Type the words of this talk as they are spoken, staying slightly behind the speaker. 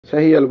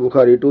Sahih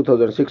Al-Bukhari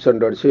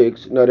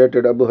 2606,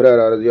 narrated Abu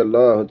Hurairah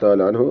radiallahu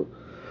ta'ala anhu.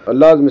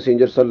 Allah's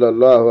Messenger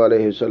sallallahu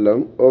alayhi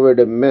wasallam owed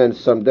a man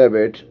some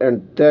debt,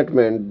 and that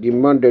man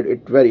demanded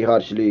it very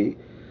harshly.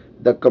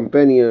 The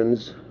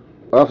companions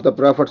of the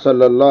Prophet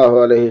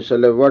sallallahu alayhi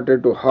wasallam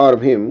wanted to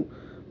harm him,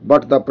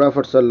 but the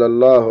Prophet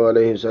sallallahu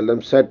alayhi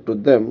wasallam said to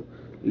them,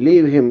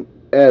 "Leave him,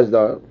 as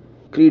the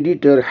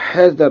creditor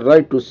has the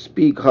right to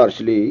speak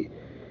harshly."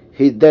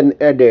 He then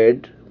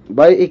added,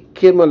 "Buy a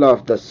camel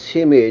of the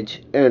same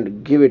age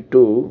and give it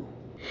to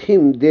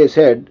him." They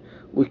said,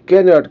 "We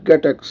cannot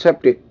get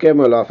except a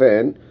camel of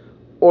an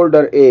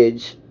older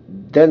age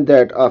than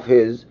that of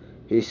his."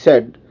 He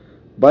said,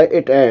 "Buy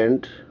it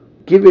and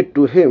give it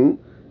to him,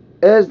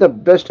 as the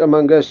best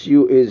among us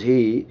you is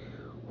he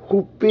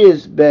who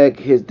pays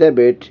back his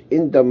debt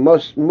in the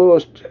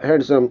most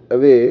handsome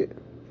way."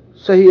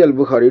 Sahih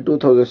Al-Bukhari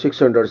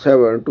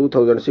 2607,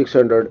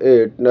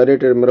 2608,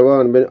 narrated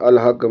Marwan bin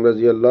Al-Hakam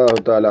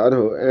radiyallahu ta'ala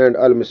anhu and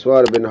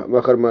Al-Miswar bin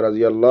Makhrama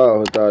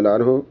radiyallahu ta'ala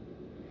anhu.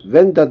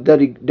 When the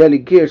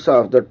delegates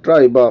of the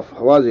tribe of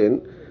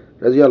Hawazin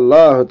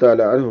radiyallahu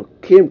ta'ala anhu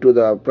came to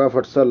the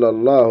Prophet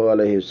sallallahu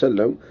alayhi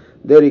wasallam,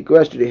 they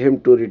requested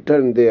him to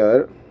return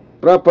their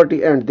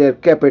property and their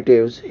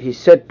captives. He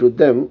said to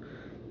them,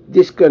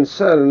 "This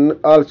concern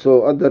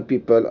also other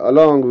people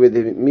along with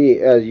me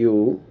as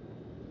you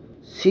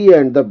see,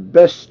 and the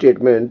best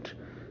statement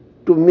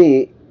to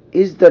me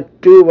is the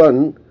true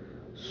one,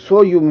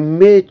 so you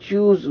may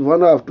choose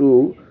one of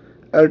two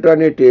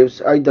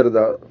alternatives, either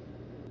the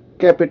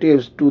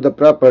captives to the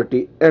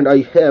property, and I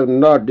have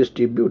not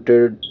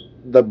distributed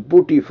the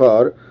booty,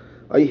 for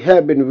I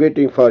have been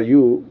waiting for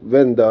you."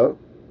 When the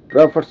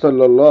Prophet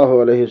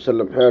sallallahu alaihi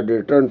wasallam had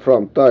returned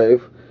from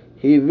Taif,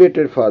 he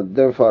waited for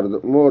them for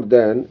more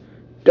than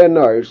 10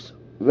 nights.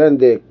 When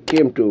they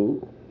came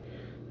to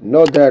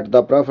know that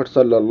the Prophet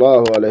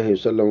sallallahu alaihi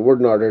wasallam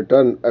would not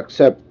return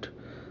except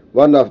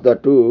one of the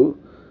two,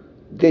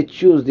 they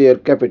chose their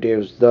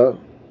captives. The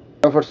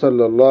Prophet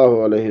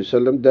sallallahu alaihi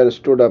wasallam then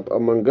stood up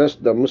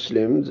amongst the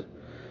Muslims,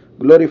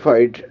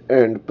 glorified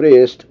and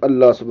praised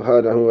Allah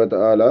subhanahu wa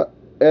ta'ala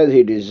as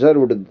he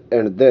deserved,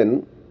 and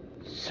then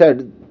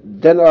said,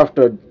 "Then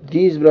after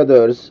these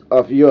brothers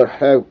of yours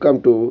have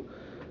come to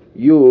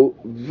you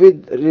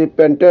with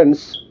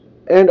repentance,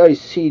 and I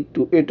see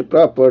to it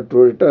proper to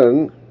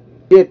return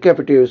their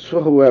captives, so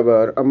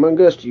whoever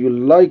amongst you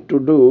like to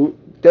do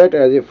that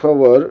as a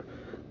favor,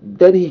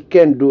 then he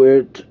can do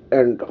it,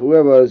 and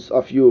whoever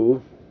of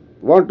you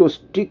want to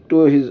stick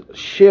to his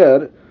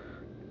share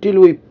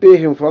till we pay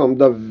him from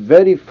the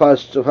very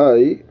first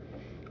high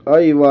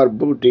or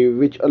booty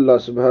which Allah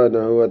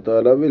subhanahu wa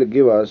ta'ala will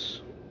give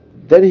us,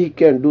 then he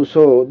can do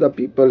so." The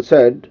people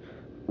said,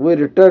 "We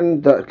return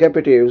the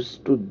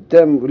captives to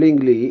them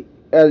willingly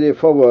as a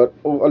favor,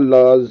 O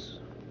Allah's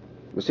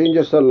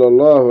Messenger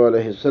sallallahu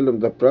alayhi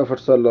wasallam." The Prophet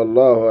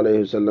sallallahu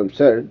alayhi wasallam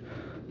said,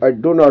 "I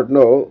do not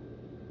know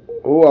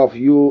who of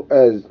you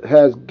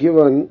has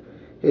given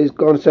his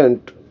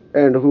consent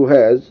and who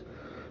has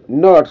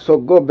not, so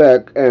go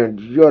back, and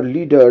your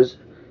leaders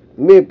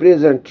may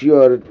present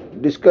your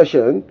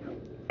discussion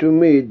to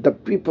me." The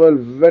people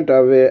went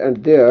away,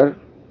 and their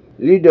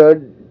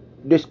leader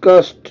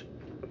discussed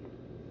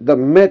the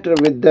matter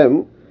with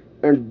them,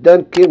 and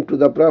then came to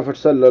the Prophet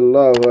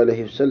sallallahu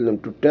alaihi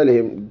wasallam to tell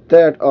him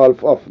that all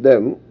of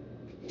them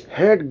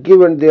had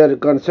given their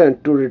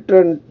consent to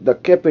return the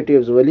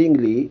captives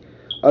willingly.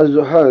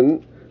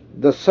 Az-Zuhan,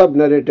 the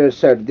sub-narrator,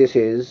 said, "This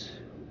is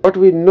what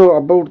we know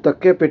about the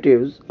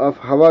captives of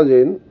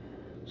Hawazin."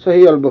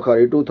 Sahih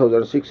Al-Bukhari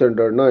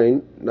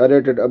 2609,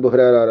 narrated Abu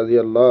Hurairah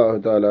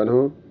radiyallahu ta'ala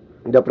anhu.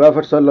 The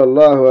Prophet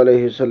sallallahu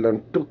alayhi wasallam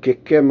took a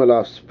camel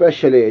of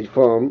special age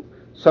from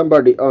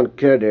somebody on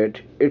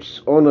credit.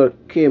 Its owner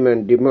came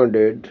and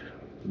demanded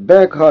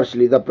back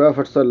harshly. The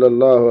Prophet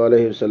sallallahu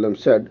alayhi wasallam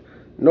said,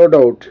 "No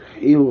doubt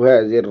he who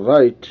has a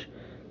right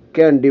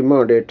can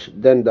demand it."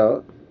 Then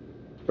the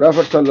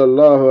Prophet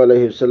sallallahu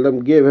alayhi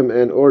wasallam gave him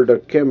an older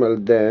camel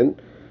than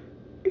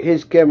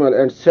his camel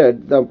and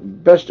said, "The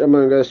best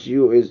among us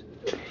you is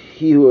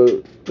he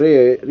who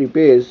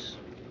repays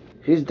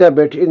his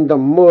debt in the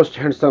most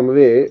handsome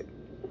way."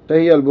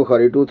 Sahih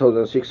Al-Bukhari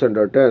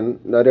 2610,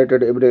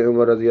 narrated Ibn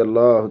Umar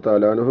radiyallahu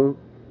ta'ala anhu,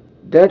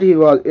 that he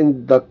was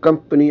in the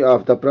company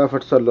of the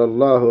Prophet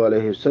sallallahu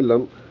alayhi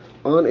wasallam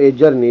on a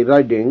journey,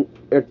 riding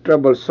a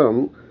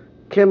troublesome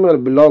camel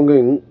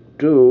belonging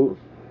to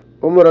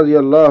Umar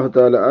radiyallahu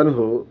ta'ala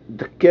anhu.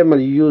 The camel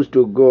used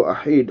to go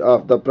ahead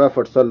of the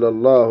Prophet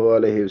sallallahu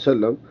alayhi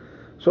wasallam.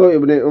 So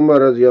Ibn Umar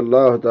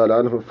radiyallahu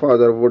ta'ala anhu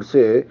father would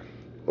say,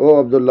 "O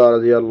Abdullah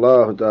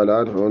radiyallahu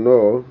ta'ala anhu,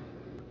 no,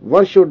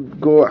 one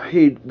should go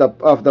ahead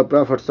of the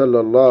Prophet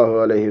sallallahu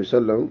alayhi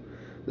wasallam."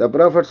 The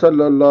Prophet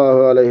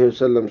sallallahu alayhi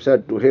wasallam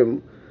said to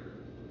him,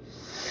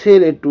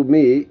 "Sell it to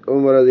me."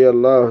 Umar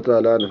radiyallahu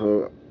ta'ala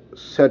anhu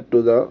said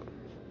to the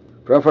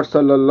Prophet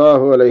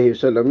sallallahu alayhi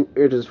wasallam,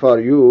 "It is for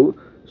you."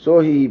 So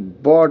he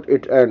bought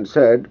it and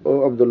said,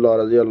 "O Abdullah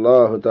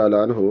radiallahu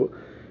ta'ala anhu,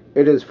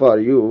 it is for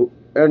you,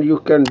 and you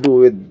can do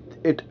with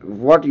it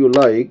what you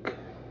like."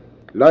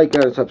 Like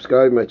and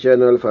subscribe my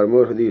channel for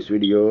more of these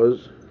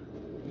videos.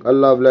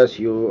 Allah bless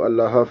you.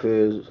 Allah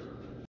Hafiz.